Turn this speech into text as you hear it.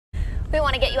We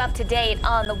want to get you up to date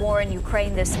on the war in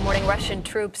Ukraine this morning. Russian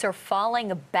troops are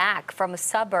falling back from a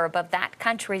suburb of that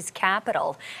country's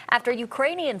capital after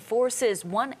Ukrainian forces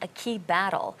won a key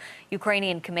battle.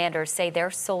 Ukrainian commanders say their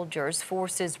soldiers'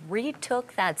 forces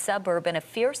retook that suburb in a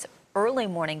fierce early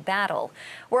morning battle.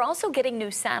 We're also getting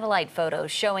new satellite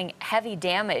photos showing heavy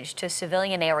damage to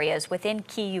civilian areas within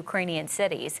key Ukrainian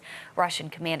cities. Russian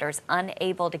commanders,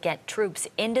 unable to get troops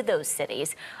into those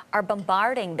cities, are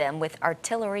bombarding them with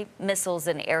artillery, missiles,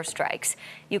 and airstrikes.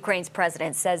 Ukraine's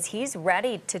president says he's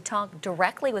ready to talk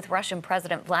directly with Russian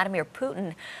President Vladimir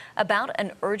Putin about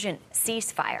an urgent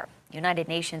ceasefire. United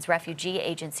Nations Refugee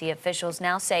Agency officials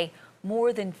now say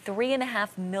more than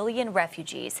 3.5 million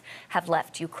refugees have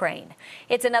left Ukraine.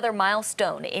 It's another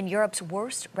milestone in Europe's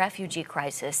worst refugee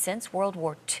crisis since World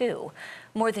War II.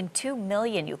 More than 2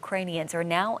 million Ukrainians are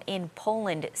now in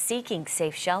Poland seeking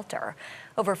safe shelter.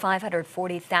 Over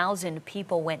 540,000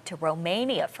 people went to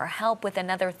Romania for help, with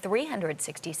another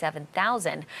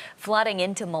 367,000 flooding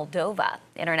into Moldova.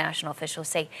 International officials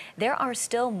say there are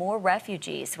still more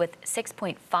refugees, with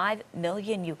 6.5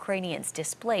 million Ukrainians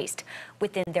displaced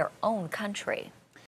within their own country.